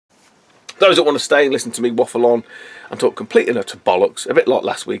Those that want to stay and listen to me waffle on and talk complete and utter bollocks, a bit like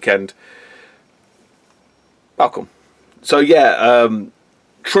last weekend, welcome. So yeah,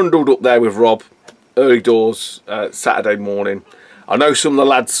 trundled up there with Rob, early doors, Saturday morning. I know some of the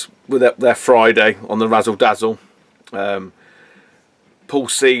lads were there Friday on the Razzle Dazzle. Paul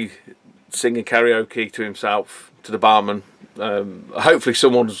C singing karaoke to himself, to the barman. Hopefully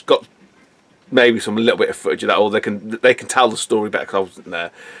someone's got maybe some little bit of footage of that, or they can tell the story better because I wasn't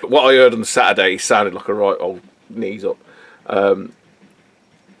there. But what I heard on the Saturday, he sounded like a right old knees up. The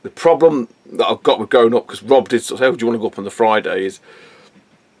problem that I've got with going up, because Rob did sort of say, oh, do you want to go up on the Friday, is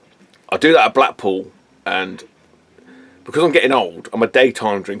I do that at Blackpool, and because I'm getting old, I'm a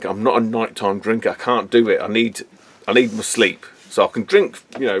daytime drinker, I'm not a nighttime drinker. I can't do it. I need my sleep. So I can drink,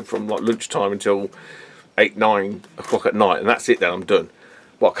 you know, from like lunchtime until 8, 9 o'clock at night, and that's it then, I'm done.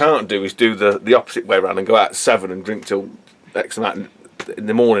 What I can't do is do the opposite way around and go out at 7 and drink till X amount in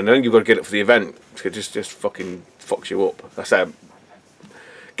the morning, and then you've got to get up for the event. It just fucking fucks you up. I say I'm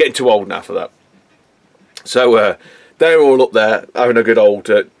getting too old now for that. So they're all up there having a good old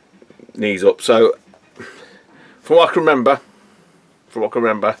knees up. So from what I can remember,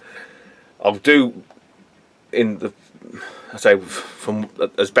 I'll do in the, I say from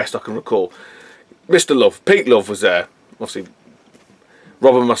as best I can recall, Mr. Love, Pete Love was there, obviously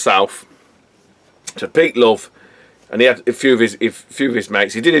Rob and myself. So Pete Love, and he had a few of his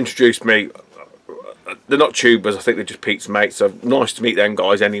mates. He did introduce me. They're not tubers, I think they're just Pete's mates, so nice to meet them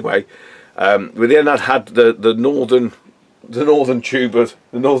guys anyway. We then had the northern tuber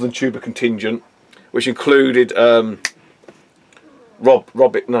contingent, which included it's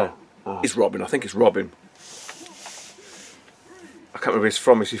Robin, I think it's Robin. I can't remember where he's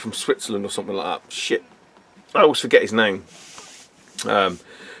from. Is he from Switzerland or something like that? Shit, I always forget his name. So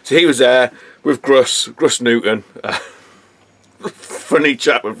he was there with Gruss Newton. Funny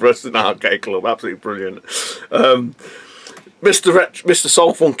chat with Russ in the arcade club, absolutely brilliant. Mr.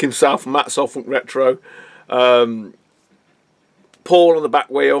 Soulfunk himself, Matt Soulfunk Retro. Paul on the back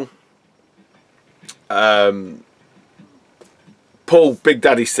wheel. Paul Big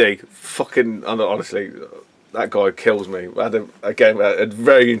Daddy C. Fucking, honestly, that guy kills me. We had a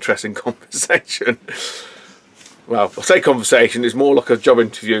very interesting conversation. Well, I say conversation, it's more like a job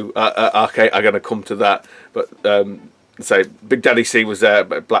interview. Okay, I'm going to come to that. But so Big Daddy C was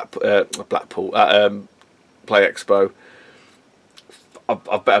there at Blackpool at Play Expo. I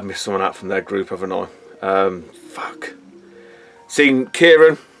bet I've missed someone out from their group, haven't I? Fuck. Seen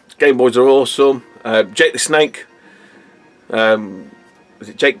Kieran. Game Boys are awesome. Jake the Snake. Was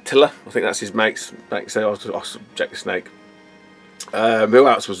it Jake Tiller? I think that's his mate's say. I was Jake the Snake. Who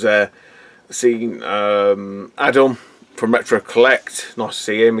else was there? Seen Adam from Retro Collect. Nice to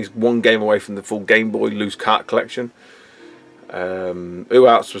see him. He's one game away from the full Game Boy loose cart collection. Who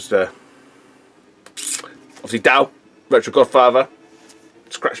else was there? Obviously Dal, Retro Godfather.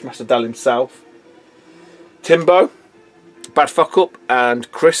 Scratch Master Dal himself. Timbo, Bad Fuck Up,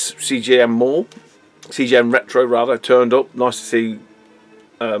 and Chris, CGM Retro rather, turned up. Nice to see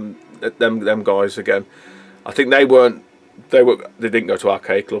them guys again. I think they didn't go to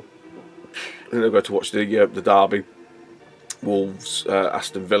Arcade Club. I think they go to watch the derby, Wolves,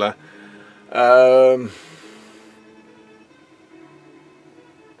 Aston Villa.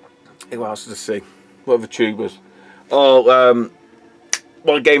 Who else did I see? What other tubers? Oh,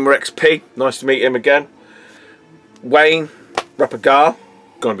 One Gamer XP. Nice to meet him again. Wayne, Rapper Gar.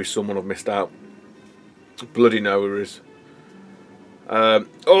 Gonna be someone I've missed out. Bloody know who it is.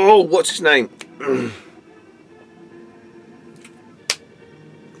 Oh, what's his name?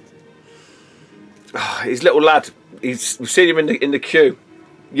 His little lad. We've seen him in the queue.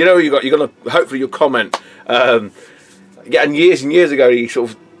 You know, you're gonna hopefully you'll comment. Yeah, and years ago he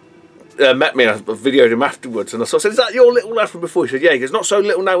sort of met me. And I videoed him afterwards, and I sort of said, "Is that your little lad from before?" He said, "Yeah." He goes, "Not so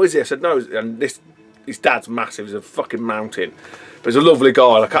little now, is he?" I said, "No." And his dad's massive. He's a fucking mountain, but he's a lovely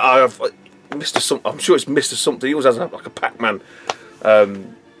guy. Like Mr. I'm sure it's Mr. Something. He always has like a Pac-Man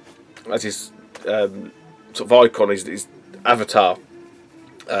as his sort of icon, his avatar.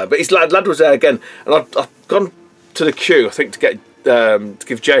 But his lad was there again, and I've gone to the queue, I think, to get to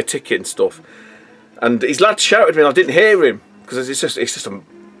give Jay a ticket and stuff. And his lad shouted at me, and I didn't hear him because it was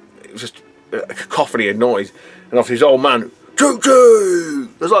just a cacophony of noise. And after his old man, choo-choo!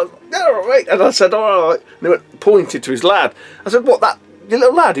 I was like, yeah, all right. And I said, all right. And he went, pointed to his lad. I said, what, that, your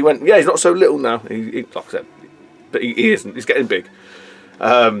little lad? He went, yeah, he's not so little now. He like I said, but he isn't. He's getting big.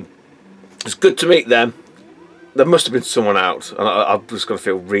 It's good to meet them. There must have been someone else, and I'm just going to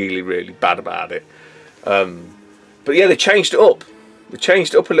feel really, really bad about it. But yeah, they changed it up. They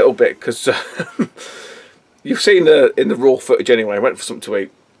changed it up a little bit because you've seen in the raw footage anyway. I went for something to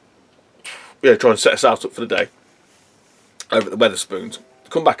eat. try and set ourselves up for the day over at the Wetherspoons.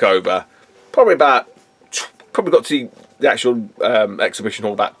 Come back over, probably got to the actual exhibition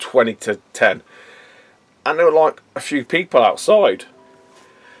hall about 20 to 10, and there were like a few people outside.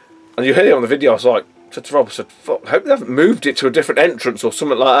 And you hear it on the video. I was like, said to Rob, I said, fuck, I hope they haven't moved it to a different entrance or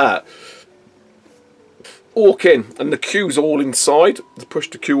something like that. Walk in, and the queue's all inside. They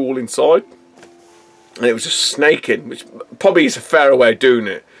pushed the queue all inside, and it was just snaking, which probably is a fairer way of doing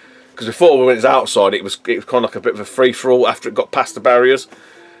it. Because before, when it was outside, it was kind of like a bit of a free-for-all after it got past the barriers.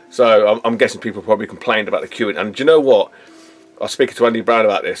 So I'm guessing people probably complained about the queuing. And do you know what? I was speaking to Andy Brown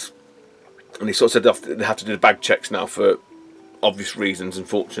about this, and he sort of said they have to do the bag checks now for obvious reasons,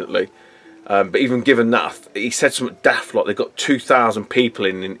 unfortunately. But even given that, he said something daft like they got 2,000 people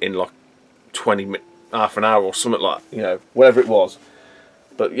in like 20 minutes, half an hour or something like, you know, whatever it was.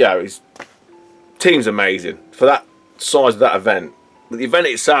 But yeah, his team's amazing for that size of that event. But the event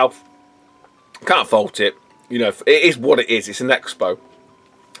itself, can't fault it. You know, it is what it is. It's an expo.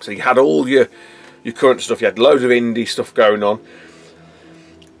 So you had all your current stuff. You had loads of indie stuff going on.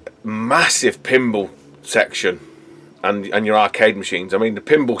 Massive pinball section, and your arcade machines. I mean, the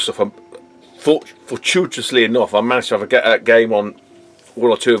pinball stuff. Fortuitously enough, I managed to have a game on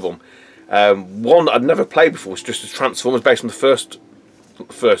one or two of them. One that I'd never played before was just a Transformers based on the first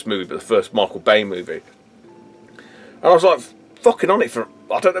movie, but the first Michael Bay movie. And I was like, fucking on it for,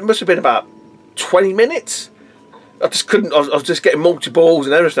 I don't know, it must have been about 20 minutes. I just couldn't, I was just getting multi-balls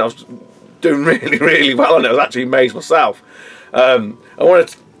and everything. I was doing really, really well on it. I was actually amazed myself. And when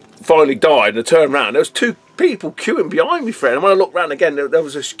it finally died, and I turned around, there was two people queuing behind me, Fred. And when I looked round again, there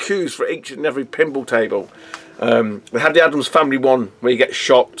was just queues for each and every pinball table. They had the Addams Family one where you get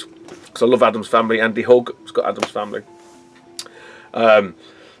shocked, because I love Addams Family. Andy Hug has got Addams Family. But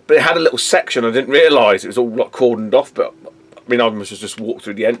it had a little section, I didn't realise it was all like cordoned off, but I mean, I must have just walked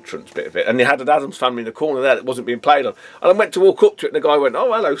through the entrance bit of it, and they had an Addams Family in the corner there that wasn't being played on. And I went to walk up to it, and the guy went,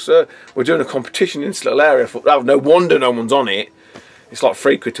 "Oh, hello, sir. We're doing a competition in this little area." I thought, oh, no wonder no one's on it. It's like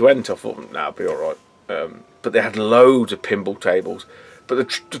 £3 to enter. I thought, nah, it'll be all right. But they had loads of pinball tables. But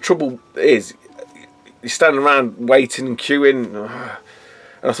the trouble is, you're standing around waiting and queuing,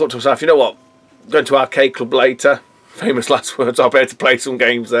 and I thought to myself, you know what? I'm going to Arcade Club later. Famous last words. I'll be able to play some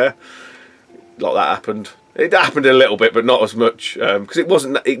games there. Like that happened. It happened a little bit, but not as much, because it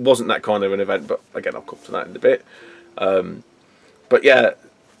wasn't that kind of an event. But again, I'll come to that in a bit. But yeah,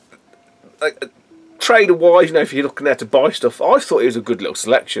 trader-wise, you know, if you're looking there to buy stuff, I thought it was a good little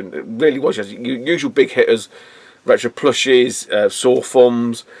selection. It really was. You had your usual big hitters, retro plushies, saw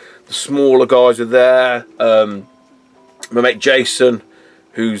thumbs. The smaller guys were there. My mate Jason,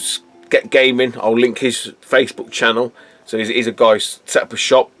 who's Get Gaming, I'll link his Facebook channel. So he's a guy set up a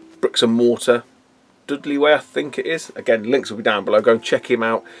shop, bricks and mortar. Dudley Way, I think it is. Again, links will be down below. Go and check him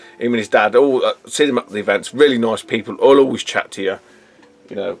out. Him and his dad. All see them at the events. Really nice people. I'll always chat to you.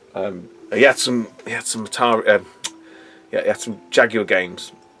 You know, he had some Atari. Yeah, he had some Jaguar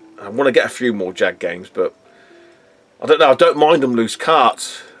games. I want to get a few more Jag games, but I don't know. I don't mind them loose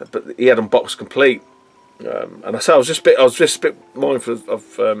carts, but he had them box complete. And I say I was just a bit mindful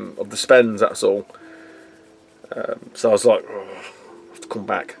of the spends. That's all. So I was like, oh, I have to come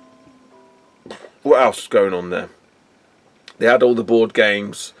back. What else was going on there? They had all the board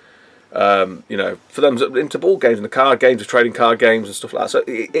games, you know, for them into board games and the card games, the trading card games and stuff like that. So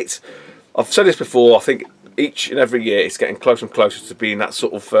it's, I've said this before, I think each and every year it's getting closer and closer to being that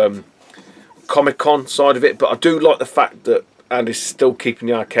sort of Comic-Con side of it. But I do like the fact that Andy's still keeping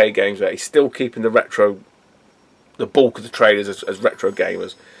the arcade games there. He's still keeping the the bulk of the traders as retro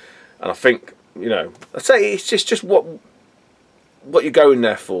gamers. And I think, you know, I'd say it's just what you're going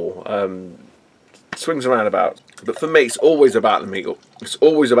there for. Swings around about, but for me it's always about the meet-up. It's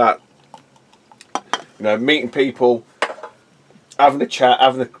always about, you know, meeting people, having a chat,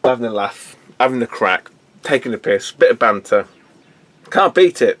 having a laugh, having a crack, taking a piss, bit of banter. Can't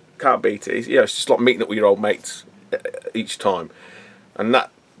beat it. Can't beat it. You know, it's just like meeting up with your old mates each time, and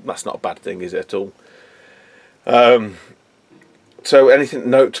that's not a bad thing, is it at all? So anything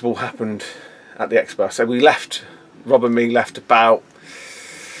notable happened at the expo? So we left. Rob and me left about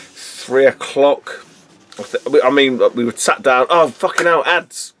 3 o'clock. I mean, we were sat down. Oh, fucking hell,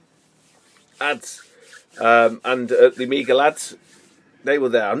 ads. And the Amiga lads, they were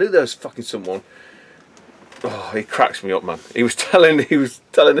there. I knew there was fucking someone. Oh, he cracks me up, man. He was telling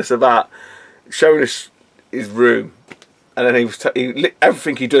us about showing us his room, and then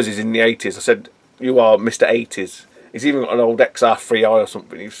everything he does is in the 80s. I said, "You are Mr. 80s." He's even got an old XR3i or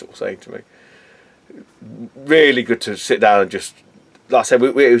something. He was sort of saying to me, really good to sit down and just, like I said,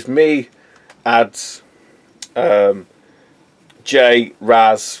 it was me, Ads, Jay,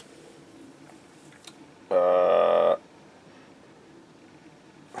 Raz,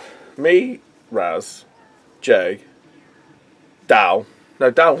 Me, Raz, Jay, Dal.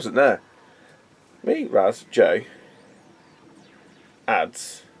 No, Dal wasn't there. Me, Raz, Jay,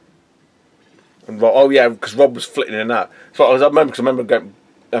 Ads, and Rob. Oh yeah, because Rob was flitting in and out. So I remember, because I remember going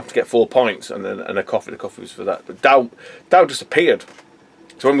have to get 4 pints and then a coffee. The coffee was for that. But Dal disappeared.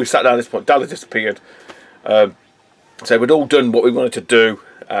 So when we sat down at this point, Dal had disappeared. So we'd all done what we wanted to do.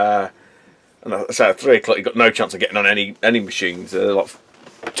 And so at 3 o'clock, you got no chance of getting on any machines. Like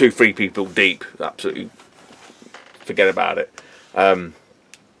 2-3 people deep. Absolutely forget about it. So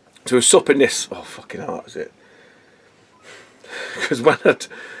we're supping this. Oh fucking hell, that was it. Because when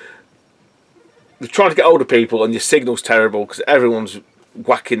we're trying to get older people, and your signal's terrible because everyone's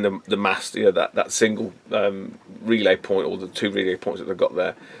whacking the mast. You know, that single relay point, or the 2 relay points that they've got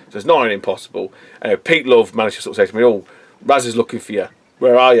there. So it's nigh on impossible. Pete Love managed to sort of say to me, "Oh, Raz is looking for you.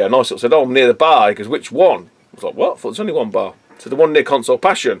 Where are you?" And I sort of said, "Oh, I'm near the bar." He goes, "Which one?" I was like, "What? I thought there's only one bar." So the one near Console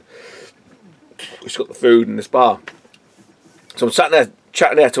Passion. It's got the food in this bar. So I'm sat there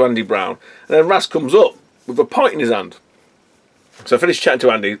chatting there to Andy Brown, and then Raz comes up with a pint in his hand. So I finished chatting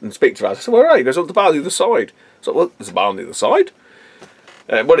to Andy and speak to Raz. I said, "Where are you?" He goes, "On the bar on the other side." So well, there's a bar on the other side.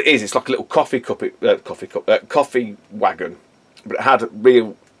 What it is, it's like a little coffee wagon, but it had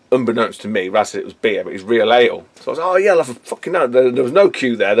real, unbeknownst to me, Raz said it was beer, but it's real ale. So I was like, "Oh yeah, I'll have a fucking no." There was no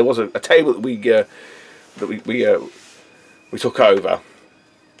queue there. There was a table that we took over.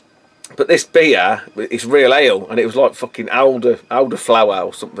 But this beer, it's real ale, and it was like fucking elderflower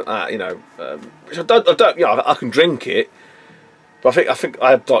or something like that, you know. Which I don't, you know, I can drink it, but I think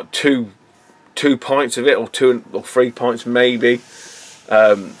I had like two pints of it, or 2 or 3 pints maybe.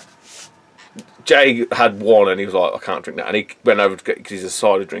 Jay had 1, and he was like, "I can't drink that," and he went over to get, because he's a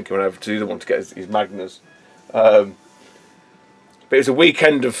cider drinker, went over to the other one to get his Magners. But it was a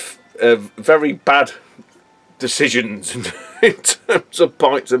weekend of very bad decisions in terms of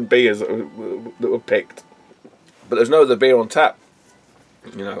pints and beers that were picked. But there's no other beer on tap.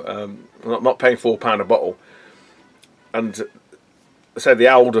 You know, I'm not paying £4 a bottle. And I said the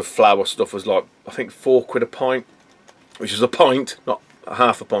elderflower stuff was like, I think £4 a pint, which is a pint, not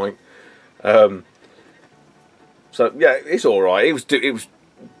half a pint. So yeah, it's all right. It was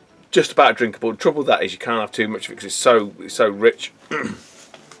just about drinkable. The trouble with that is you can't have too much of it because it's so rich.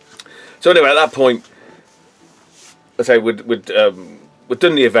 So anyway, at that point, I say we'd done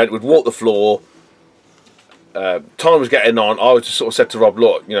the event. We'd walked the floor. Time was getting on. I was just sort of said to Rob,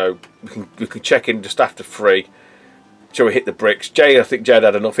 "Look, you know, we can check in just after 3. Shall we hit the bricks?" I think Jay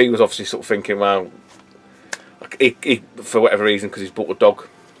had enough. He was obviously sort of thinking, well, he for whatever reason, because he's bought a dog,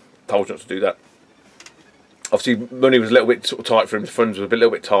 told you not to do that. Obviously, money was a little bit sort of tight for him. The funds were a little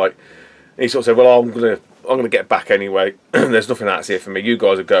bit tight. And he sort of said, "Well, I'm gonna get back anyway. There's nothing else here for me. You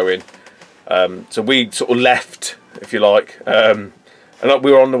guys are going." So we sort of left, if you like, and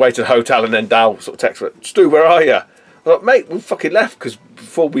we were on the way to the hotel, and then Dal sort of texted me, "Stu, where are you?" I was like, "Mate, we fucking left," because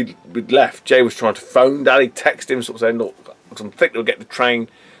before we'd left, Jay was trying to phone Dal. He texted him, sort of saying, "Look, I think they'll get the train."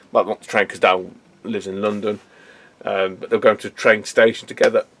 Well, not the train, because Dal lives in London, but they're going to the train station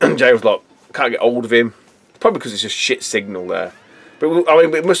together. And Jay was like, "Can't get hold of him." Probably because it's just shit signal there. But I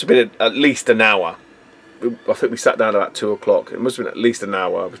mean, it must have been at least an hour. I think we sat down about 2 o'clock. It must have been at least an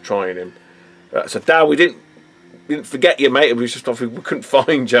hour. I was trying him. So Dal, we didn't forget you, mate. It was just obviously we couldn't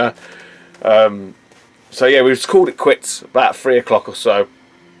find you. So yeah, we just called it quits about 3 o'clock or so.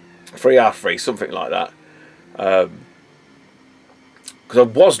 3 half 3, something like that. Because I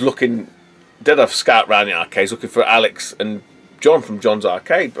was looking, did have a scout round the arcades looking for Alex and John from John's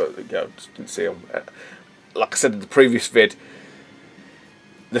Arcade, but you know, just didn't see them. Like I said in the previous vid,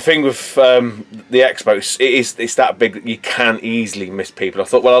 the thing with the Expo, it's that big that you can easily miss people. I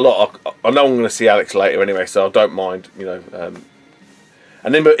thought, well, I know I'm going to see Alex later anyway, so I don't mind, you know.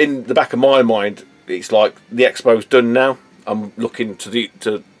 And then in the back of my mind, it's like the Expo's done now. I'm looking to the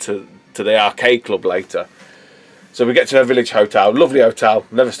arcade club later. So we get to a village hotel, lovely hotel.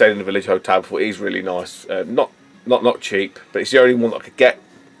 Never stayed in a village hotel before. It is really nice. Not cheap, but it's the only one that I could get.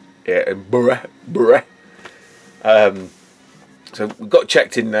 Yeah, in Bury. So we got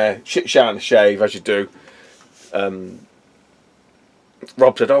checked in there, shit, shower and a shave, as you do.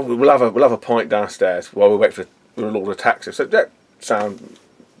 Rob said, "Oh, we'll have a pint downstairs while we wait for we'll order a taxi." I said, "Yeah, sound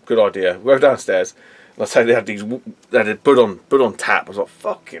good idea." We go downstairs, and I say they had a bud on tap. I was like,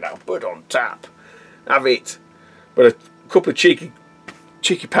 "Fucking hell, bud on tap, have it." But a couple of cheeky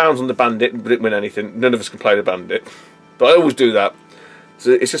pounds on the Bandit, but didn't win anything. None of us can play the Bandit, but I always do that.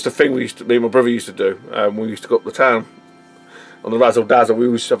 So it's just a thing me and my brother used to do. We used to go up the town on the Razzle Dazzle. We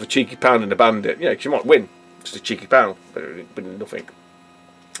used to have a cheeky pound in the Bandit. Yeah, because you might win, just a cheeky pound, but nothing.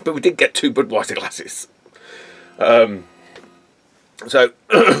 But we did get 2 Budweiser glasses. So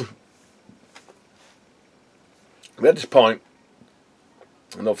we had this pint,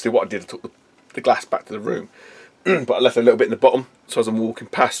 and obviously what I did, I took the glass back to the room, but I left a little bit in the bottom. So as I'm walking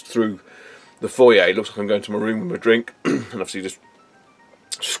past through the foyer, it looks like I'm going to my room with my drink, and obviously just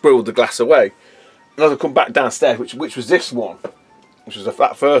squirreled the glass away. And as I come back downstairs, which was this one, which was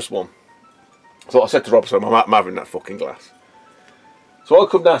that first one, so I said to Rob, so I'm having that fucking glass. So I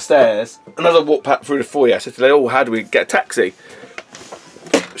come downstairs, and as I walk back through the foyer, I said to them, oh, how do we get a taxi?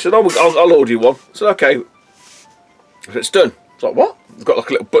 She said, oh, I'll order you one. I said, okay. I said, it's done. It's like, what? I've got like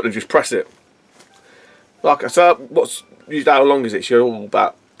a little button and just press it. Like I said, how long is it? She said, oh,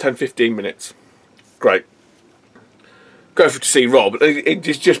 about 10-15 minutes. Great. Go to see Rob, he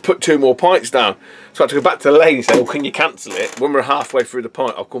just put 2 more pints down. So I had to go back to the lady and say, oh, can you cancel it? When we're halfway through the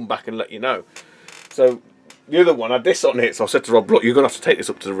pint, I'll come back and let you know. So the other one had this on it, so I said to Rob, look, you're going to have to take this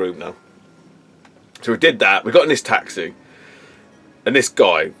up to the room now. So we did that, we got in this taxi, and this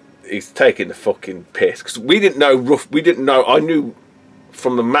guy, he's taking the fucking piss. Because we didn't know, I knew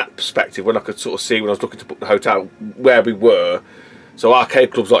from the map perspective, when I could sort of see when I was looking to book the hotel, where we were. So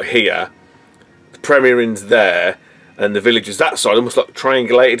Arcade Club's like here, the Premier Inn's there, and the village is that side, almost like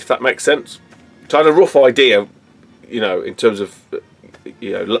triangulated, if that makes sense. So I had a rough idea, you know, in terms of,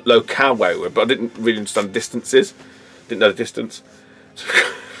 you know, locale where we were, but I didn't really understand distances. Didn't know the distance. So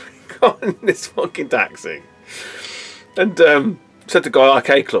we got in this fucking taxi, and said to the guy,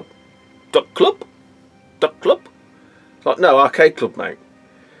 Arcade Club. Duck Club? Duck Club? It's like, no, Arcade Club, mate.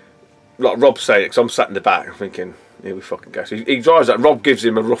 Like Rob's saying it, because I'm sat in the back, I'm thinking, here we fucking go. So he drives that, Rob gives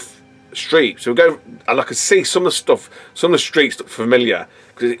him a rough street. So we go, and I could see some of the stuff, some of the streets look familiar,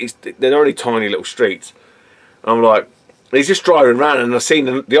 because they're only tiny little streets. And I'm like, he's just driving around, and I seen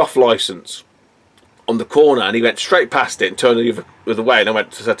the off licence on the corner, and he went straight past it and turned the other way, and I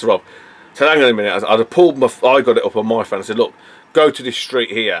said to Rob, I said, hang on a minute, I pulled I got it up on my phone, I said, look, go to this street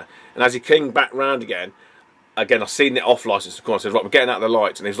here. And as he came back round again, I seen it off licence the corner. I said, right, we're getting out of the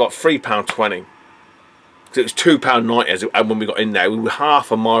lights, and it was like £3.20. Because it was £2.90, and when we got in there, we were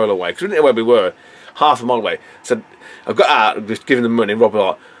half a mile away, because we didn't know where we were, half a mile away. So I got out, just giving them money, and Rob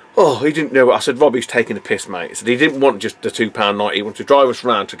was like, oh, he didn't know. I said, Robbie's taking the piss, mate. He said he didn't want just the £2.90, he wanted to drive us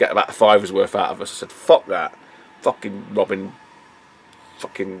round to get about a fiver's worth out of us. I said, fuck that. Fucking Robin.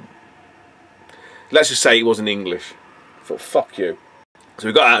 Fucking. Let's just say he wasn't English. I thought, fuck you. So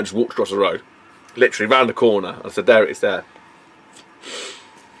we got out and just walked across the road. Literally round the corner. I said, there it is there.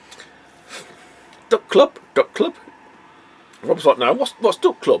 Duck Club? Duck Club? Rob's like, no, what's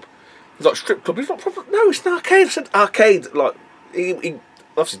Duck Club? He's like, strip club. He's like, no, it's an arcade. I said, arcade. Like, he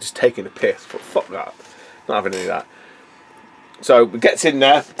obviously just taking a piss. But fuck that. Not having any of that. So we gets in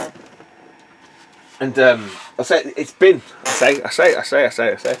there. And I say, it's been, I say.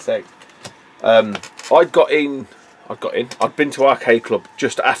 I'd been to Arcade Club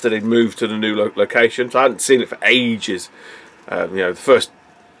just after they'd moved to the new location, so I hadn't seen it for ages. You know, the first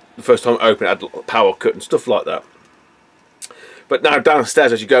time it opened, it had power cut and stuff like that. But now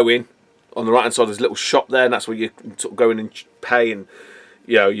downstairs, as you go in, on the right hand side, there's a little shop there, and that's where you sort of go in and pay, and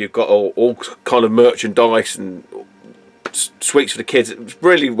you know, you've got all kind of merchandise and sweets for the kids. It was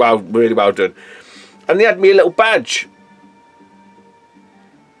really well done. And they had me a little badge,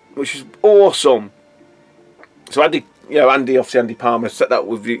 which is awesome. So Andy Palmer set that up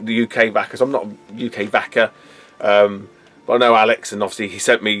with the UK backers. I'm not a UK backer, but I know Alex, and obviously he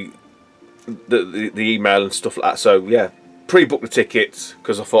sent me the email and stuff like that. So yeah, pre-booked the tickets,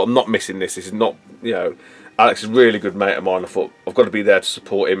 because I thought, I'm not missing this. This is not, you know, Alex is a really good mate of mine. I thought, I've got to be there to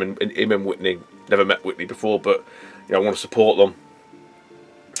support him, and him and Whitney. Never met Whitney before, but you know, I want to support them.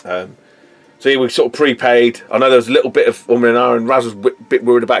 So yeah, we sort of prepaid. I know there was a little bit of and ahhing, and Raz was a bit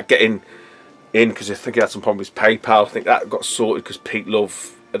worried about getting in, because I think he had some problem with his PayPal. I think that got sorted because Pete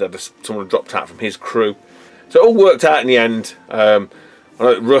Love had someone dropped out from his crew. So it all worked out in the end. I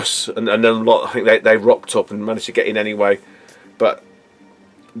know Russ and then a lot, I think they rocked up and managed to get in anyway. But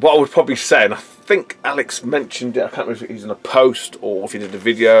what I would probably say, and I think Alex mentioned it, I can't remember if he's in a post or if he did a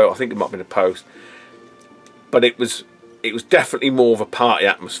video, I think it might have been a post, but it was definitely more of a party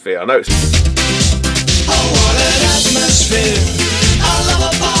atmosphere. I know it's... Oh, what an atmosphere! I love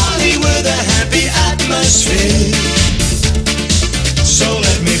a party with a happy atmosphere. So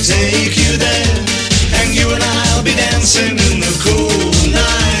let me take you there, and you and I'll be dancing in the cool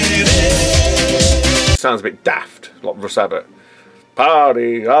night air. Sounds a bit daft, like Russ Abbott.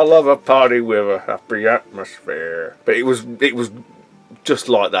 Party, I love a party with a happy atmosphere. But it was just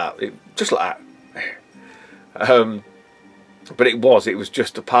like that. Just like that. But it was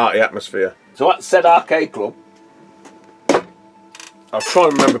just a party atmosphere. So at said Arcade Club, I'll try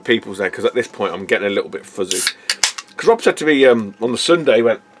and remember people's name, because at this point I'm getting a little bit fuzzy. Because Rob said to me on the Sunday, he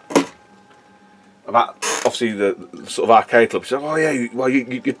went about obviously the sort of arcade club. He said, "Oh yeah, well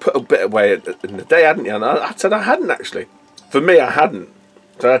you put a bit away in the day, hadn't you?" And I said I hadn't actually. For me, I hadn't.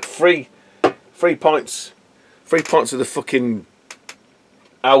 So I had three pints of the fucking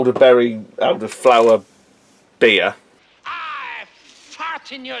elderflower beer. I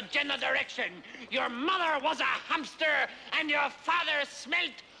fart in your general direction. Your mother was a hamster and your father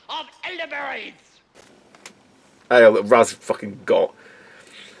smelt of elderberries. Ale that Raz fucking got.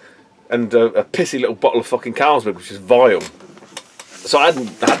 And a pissy little bottle of fucking Carlsberg, which is vile. So I hadn't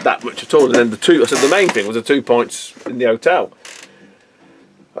had that much at all. And then I said the main thing was the 2 pints in the hotel.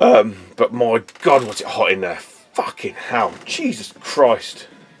 But my God, was it hot in there. Fucking hell. Jesus Christ.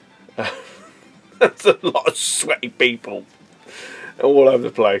 That's a lot of sweaty people all over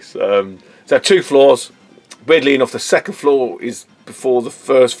the place. So 2 floors. Weirdly enough, the second floor is before the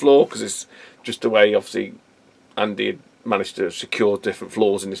first floor because it's just the way, obviously, Andy had managed to secure different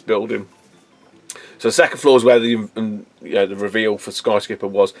floors in this building. So the second floor is where the reveal for Skyscraper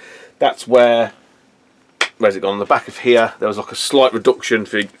was. That's where's it gone? On the back of here, there was like a slight reduction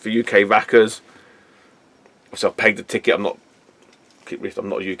for UK VACers. So I paid the ticket. I'm not a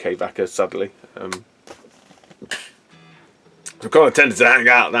UK VACer, sadly. So I kind of tended to hang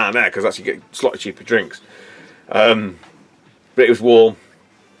out down there because actually get slightly cheaper drinks. But it was warm.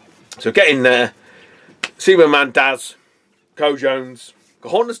 So get in there, see my man Daz, Co Jones,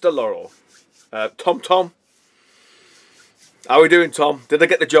 Cojones de Laurel, Tom. How are we doing, Tom? Did I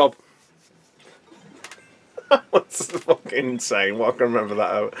get the job? That's fucking insane. Well, I can remember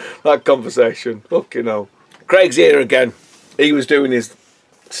that conversation. Fucking hell. Craig's here again. He was doing his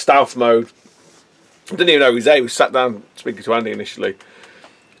stealth mode. I didn't even know he was there. He was sat down speaking to Andy initially,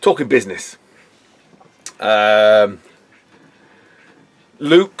 talking business.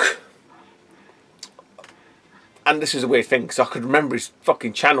 Luke, and this is a weird thing because I could remember his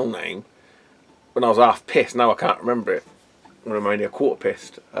fucking channel name when I was half pissed. Now I can't remember it when I'm only a quarter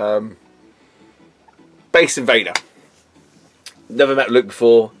pissed. Base Invader. Never met Luke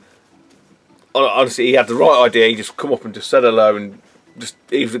before. Honestly, he had the right idea. He just come up and just said hello, and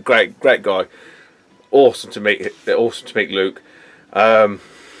he was a great guy. Awesome to meet Luke.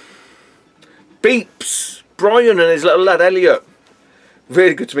 Beeps, Brian and his little lad Elliot.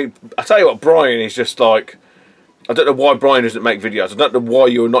 Really good to meet. I tell you what, Brian is just like, I don't know why Brian doesn't make videos. I don't know why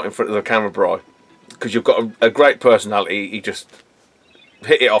you're not in front of the camera, Brian, because you've got a great personality. He just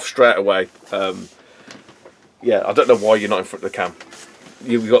hit it off straight away. Yeah, I don't know why you're not in front of the cam.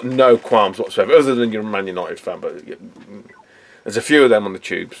 You've got no qualms whatsoever, other than you're a Man United fan. But there's a few of them on the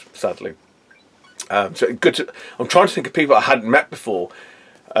tubes, sadly. So good to. I'm trying to think of people I hadn't met before,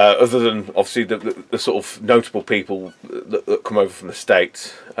 other than obviously the sort of notable people that come over from the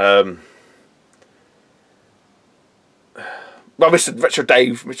States. Well, Mr. Retro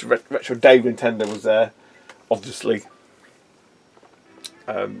Dave Nintendo was there, obviously.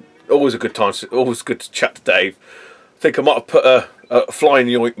 Always a good time. Always good to chat to Dave. I think I might have put a fly in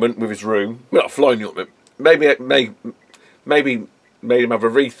the ointment with his room. Well, not a fly in the ointment. Maybe made him have a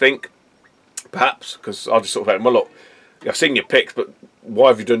rethink, perhaps, because I just sort of went, well, look, I've seen your pics, but why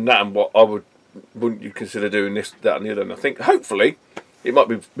have you done that? And wouldn't you consider doing this, that, and the other? And I think hopefully it might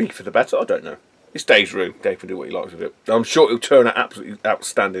be me for the better. I don't know. It's Dave's room. Dave can do what he likes with it. I'm sure it'll turn out absolutely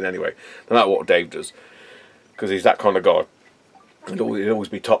outstanding anyway, no matter what Dave does, because he's that kind of guy. It'll always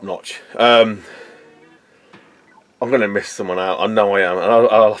be top notch. I'm going to miss someone out. I know I am, and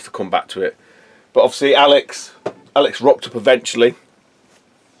I'll have to come back to it. But obviously, Alex rocked up eventually.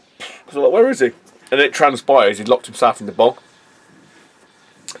 So like, where is he? And it transpires he'd locked himself in the bog.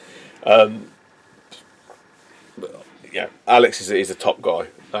 Yeah, Alex is a top guy.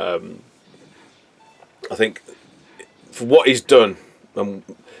 I think for what he's done, I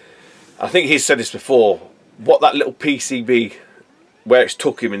think he's said this before. What that little PCB, where it's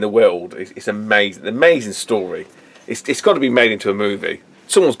took him in the world, it's amazing. An amazing story. It's got to be made into a movie.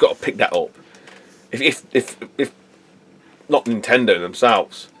 Someone's got to pick that up. If not Nintendo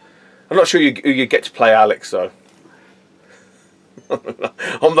themselves. I'm not sure you get to play Alex though.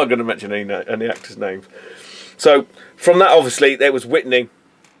 I'm not going to mention any actors' names. So from that, obviously, there was Whitney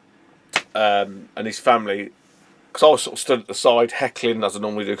and his family. Because I was sort of stood at the side heckling as I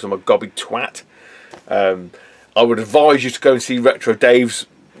normally do because I'm a gobby twat. I would advise you to go and see Retro Dave's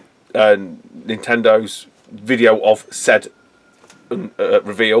Nintendo's video of said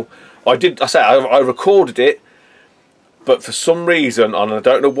reveal. I recorded it, but for some reason, and I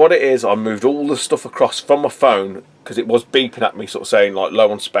don't know what it is, I moved all the stuff across from my phone because it was beeping at me, sort of saying like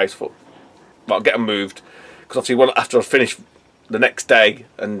low on space. But I'll get them moved because obviously after I finished the next day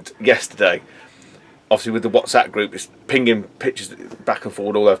and yesterday, obviously with the WhatsApp group, it's pinging pictures back and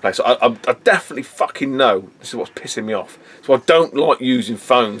forward all over the place. So I definitely fucking know this is what's pissing me off. So I don't like using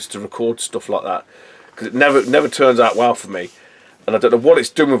phones to record stuff like that, because it never turns out well for me, and I don't know what it's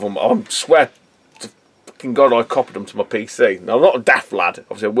doing with them. I swear to fucking God I copied them to my PC. Now I'm not a daft lad,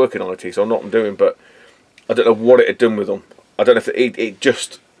 obviously I'm working on IT, so I know what I'm doing, but I don't know what it had done with them. I don't know if it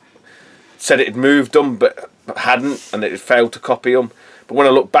just said it had moved them but hadn't, and it had failed to copy them. But when I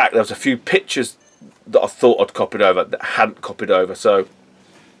look back, there was a few pictures that I thought I'd copied over that hadn't copied over. So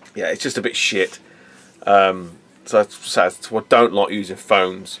yeah, it's just a bit shit. So I don't like using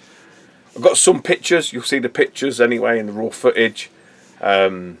phones. I've got some pictures. You'll see the pictures anyway in the raw footage.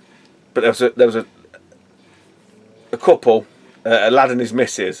 But there was a couple, a lad and his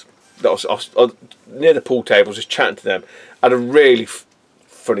missus, that I was near the pool table, just chatting to them. I had a really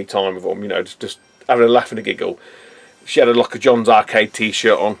funny time with them, you know, just having a laugh and a giggle. She had like a John's Arcade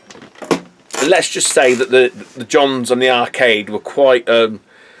t-shirt on. And let's just say that the Johns and the arcade were quite out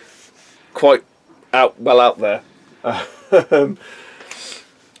there. And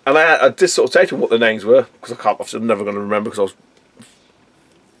I did sort of say to them what the names were, because I'm never going to remember, because I was,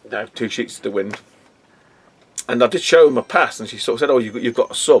 you know, two sheets to the wind. And I did show him a pass, and she sort of said, "Oh, you've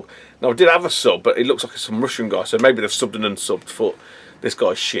got a sub." Now I did have a sub, but it looks like some Russian guy, so maybe they've subbed and unsubbed for this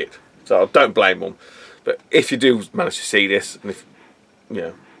guy's shit. So I don't blame them. But if you do manage to see this, and if you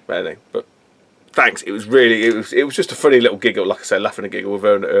know, anything, but thanks. It was really, it was just a funny little giggle, like I say, laughing and giggle with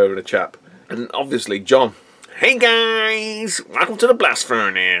her and a chap, and obviously John. Hey guys, welcome to the blast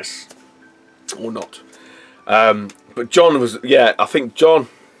furnace, or not. But John was, yeah, I think I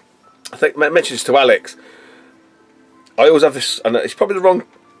mentioned this to Alex. I always have this, and it's probably the wrong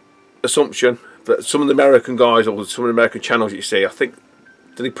assumption, but some of the American guys or some of the American channels that you see, I think,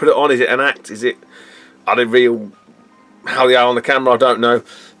 did he put it on? Is it an act? Are they real? How they are on the camera, I don't know.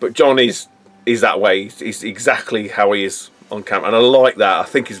 But John is that way. He's exactly how he is on camera, and I like that. I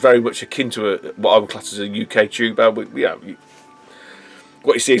think he's very much akin to what I would class as a UK tuber. What you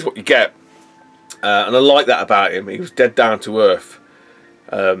see is what you get, and I like that about him. He was dead down to earth,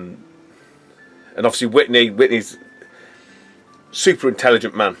 and obviously Whitney's super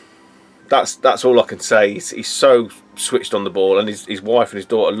intelligent man. That's all I can say. He's so switched on the ball, and his wife and his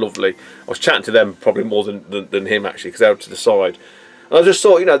daughter are lovely. I was chatting to them probably more than him actually, because they're up to the side, and I just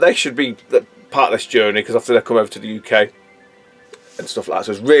thought, you know, they should be part of this journey, because after they come over to the UK and stuff like that.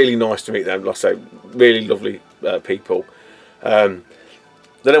 So it's really nice to meet them. Like I say, really lovely people. Then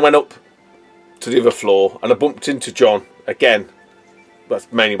I went up to the other floor, and I bumped into John again. That's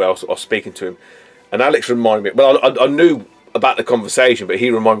mainly where I was speaking to him, and Alex reminded me. Well, I knew about the conversation, but he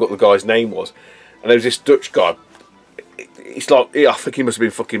reminded me what the guy's name was. And there was this Dutch guy. It's like, I think he must have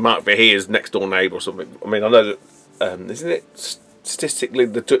been fucking Mark Verheer's next door neighbour or something. I mean, I know that isn't it statistically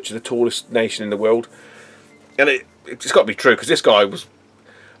the Dutch are the tallest nation in the world, and it's got to be true, because this guy was,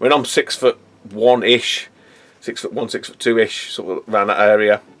 I mean, I'm 6'1"-ish, 6'1", 6'2"-ish, sort of around that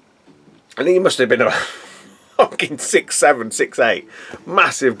area. I think he must have been about fucking 6'7", 6'8",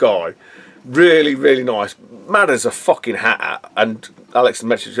 massive guy, really, really nice, mad as a fucking hat. And Alex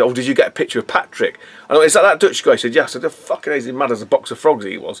mentioned, "Oh, did you get a picture of Patrick?" I know, is that Dutch guy? He said, "Yes." I said, "Fucking is he mad as a box of frogs?"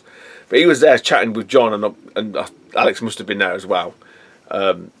 He was, but he was there chatting with John, and Alex must have been there as well.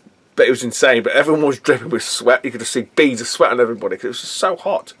 But it was insane. But everyone was dripping with sweat. You could just see beads of sweat on everybody, because it was just so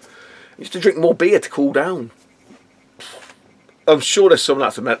hot. You used to drink more beer to cool down. I'm sure there's some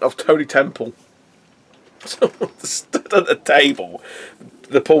that's meant of Tony Temple. Someone stood at the table,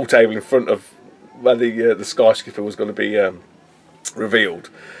 the pool table in front of where the skyscraper was going to be revealed,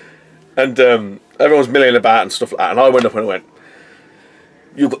 and everyone was milling about and stuff like that. And I went up and I went,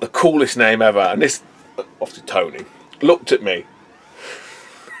 "You've got the coolest name ever." And this, obviously Tony, looked at me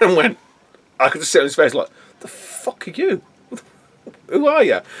and went, I could just see on his face like, "The fuck are you? Who are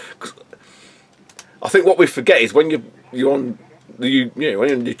you?" 'Cause I think what we forget is when you're on when you're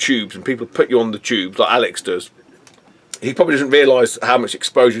on the tubes and people put you on the tubes like Alex does, he probably doesn't realise how much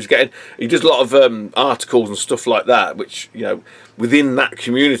exposure he's getting. He does a lot of articles and stuff like that, which, you know, within that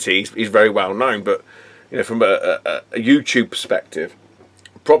community he's very well known, but, you know, from a YouTube perspective,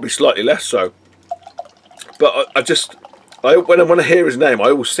 probably slightly less so. But when I hear his name, I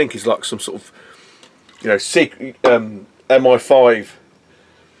always think he's like some sort of, you know, secret MI5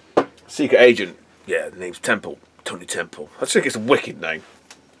 secret agent. Yeah, the name's Temple, Tony Temple. I just think it's a wicked name.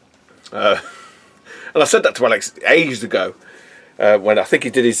 And I said that to Alex ages ago, when I think he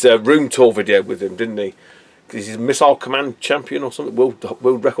did his room tour video with him, didn't he? Because he's a Missile Command champion or something,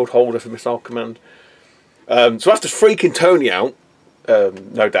 world record holder for Missile Command. So after freaking Tony out,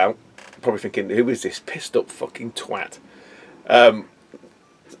 no doubt, probably thinking, who is this pissed up fucking twat?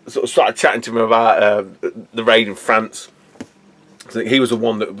 sort of started chatting to him about the raid in France. I think he was the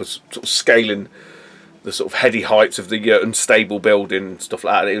one that was sort of scaling the sort of heady heights of the unstable building and stuff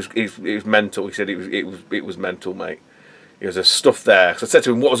like that. It was mental. He said it was mental, mate. There's stuff there. So I said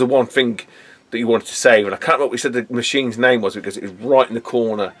to him, what was the one thing that you wanted to save? And I can't remember what he said the machine's name was, because it was right in the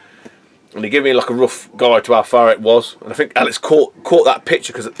corner. And he gave me like a rough guide to how far it was. And I think Alex caught that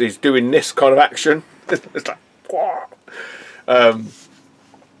picture because he's doing this kind of action. It's like,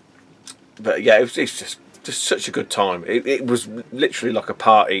 but yeah, it's just such a good time. It was literally like a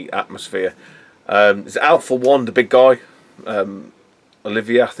party atmosphere. It's Alpha One, the big guy,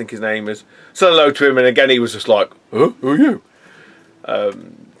 Olivier, I think his name is. Said hello to him, and again he was just like, huh? Who are you?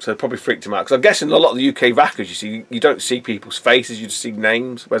 So it probably freaked him out, because I'm guessing a lot of the UK VACers, you don't see people's faces, you just see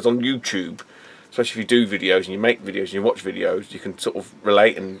names. Whereas on YouTube, especially if you do videos and you make videos and you watch videos, you can sort of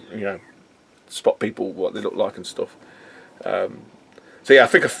relate and, you know, spot people, what they look like and stuff. So yeah, I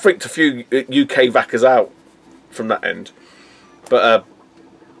think I freaked a few UK VACers out from that end. But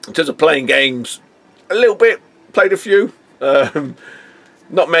in terms of playing games, a little bit, played a few,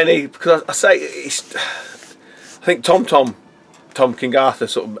 not many, because I say I think Tom King Arthur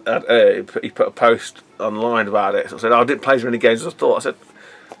sort of he put a post online about it. So I said, I didn't play as many games as I thought. I said,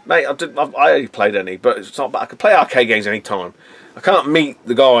 mate, I only played any, but it's not bad. I can play arcade games any time. I can't meet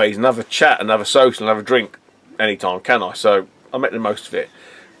the guys and have a chat and have a social and have a drink any time, can I? So I make the most of it.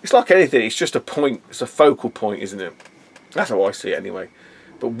 It's like anything, it's just a point, it's a focal point, isn't it? That's how I see it anyway.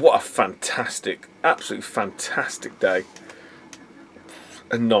 But what a fantastic, absolutely fantastic day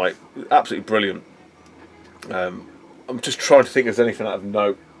and night. Absolutely brilliant. I'm just trying to think if there's anything out of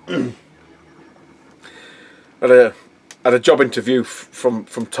note. Had a job interview from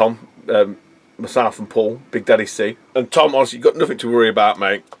Tom, myself and Paul, Big Daddy C. And Tom, honestly, you've got nothing to worry about,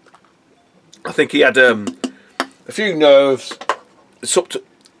 mate. I think he had a few nerves. It's up to,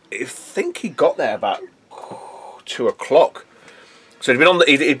 I think he got there about 2 o'clock. So he'd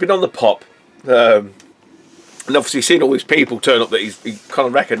been on the pop, and obviously seen all these people turn up that he kind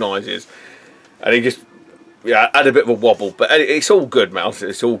of recognises, and he just had a bit of a wobble. But it's all good, man.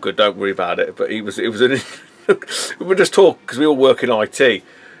 It's all good. Don't worry about it. But it was we were just talking because we all work in IT,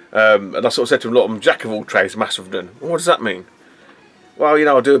 and I sort of said to him, "Look, I'm jack of all trades, master of none." What does that mean? Well, you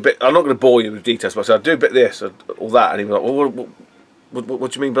know, I do a bit. I'm not going to bore you with details, but I said I do a bit of this, all that, and he was like, "Well,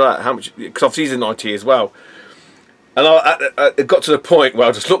 what do you mean by that? How much?" Because obviously he's in IT as well. And it got to the point where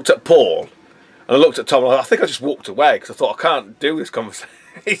I just looked at Paul and I looked at Tom, and I think I just walked away because I thought I can't do this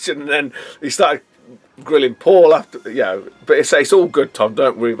conversation. And then he started grilling Paul after, you know. But it's all good, Tom.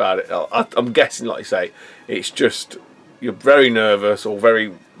 Don't worry about it. I'm guessing, like you say, it's just you're very nervous or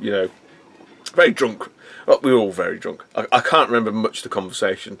very, you know, very drunk. Oh, we were all very drunk. I can't remember much of the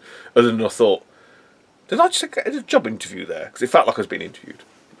conversation other than I thought, did I just get a job interview there? Because it felt like I was being interviewed.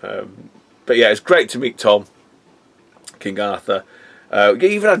 But yeah, it's great to meet Tom King Arthur. You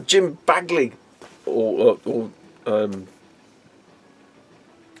even had Jim Bagley or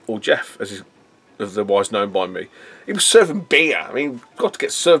Jeff, as is otherwise known by me. He was serving beer. I mean, got to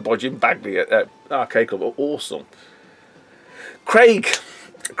get served by Jim Bagley at Arcade Club. Awesome. Craig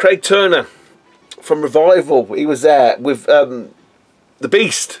Turner from Revival. He was there with the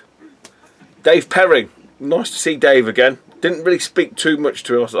Beast, Dave Perry. Nice to see Dave again. Didn't really speak too much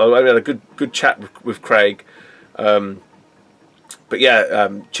to him. I had a good chat with Craig. But yeah,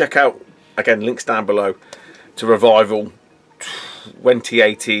 check out, again, links down below to Revival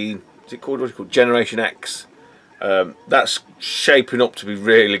 2018. Is it called, what's it called? Generation X. That's shaping up to be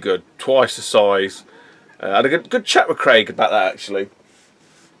really good. Twice the size. I had a good chat with Craig about that, actually.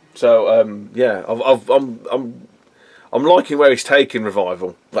 So yeah, I'm liking where he's taking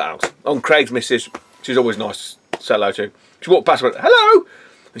Revival. On Craig's missus, she's always nice to say hello to. She walked past and went, hello,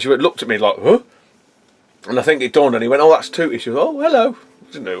 and she looked at me like, huh? And I think it dawned on, he went, oh, that's Tootie. She was, oh, hello.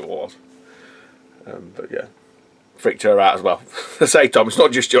 Didn't know who it was. But yeah, freaked her out as well. I say, Tom, it's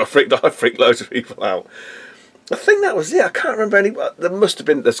not just you. I freaked loads of people out. I think that was it. I can't remember any. There must have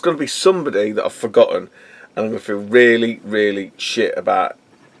been. There's going to be somebody that I've forgotten, and I'm going to feel really, really shit about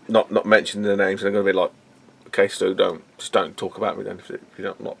not mentioning their names. And I'm going to be like, okay, Stu, just don't talk about me then if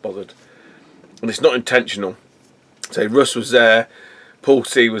you're not bothered. And it's not intentional. Say, Russ was there, Paul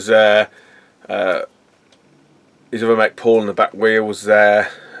C was there. His other mate Paul in the back wheel was there.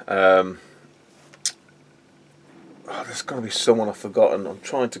 Oh, there's got to be someone I've forgotten. I'm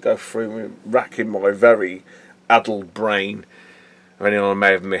trying to go through, racking my very addled brain of anyone I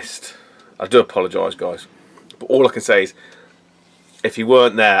may have missed. I do apologise, guys. But all I can say is, if you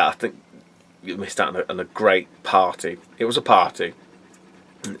weren't there, I think you missed out on a great party. It was a party.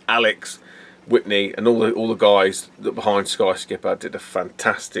 And Alex, Whitney, and all the guys that behind Sky Skipper did a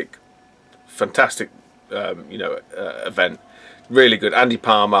fantastic event. Really good. Andy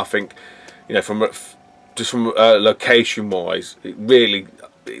Palmer, I think, you know, from location wise,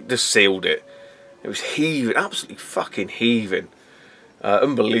 it just sealed it. It was heaving, absolutely fucking heaving.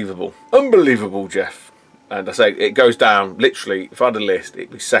 Unbelievable, Jeff. And I say it goes down literally. If I had a list,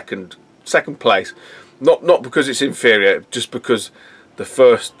 it'd be second place. Not because it's inferior, just because the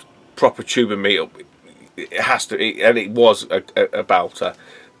first proper tuber meetup, it has to, and it was a belter.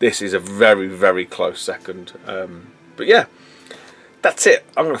 This is a very close second. But yeah, that's it.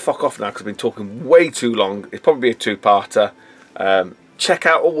 I'm going to fuck off now because I've been talking way too long. It's probably a two-parter. Check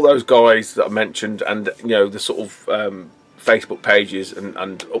out all those guys that I mentioned, and you know, the sort of Facebook pages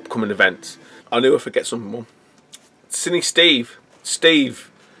and upcoming events. I knew I'd forget someone. Cine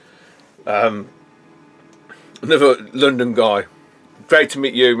Steve, another London guy. Great to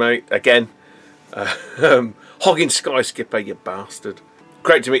meet you, mate, again. Hogging Sky Skipper, you bastard.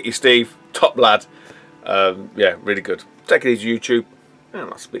 Great to meet you, Steve. Top lad. Yeah, really good. Take it easy, YouTube, and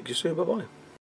I'll speak to you soon. Bye bye.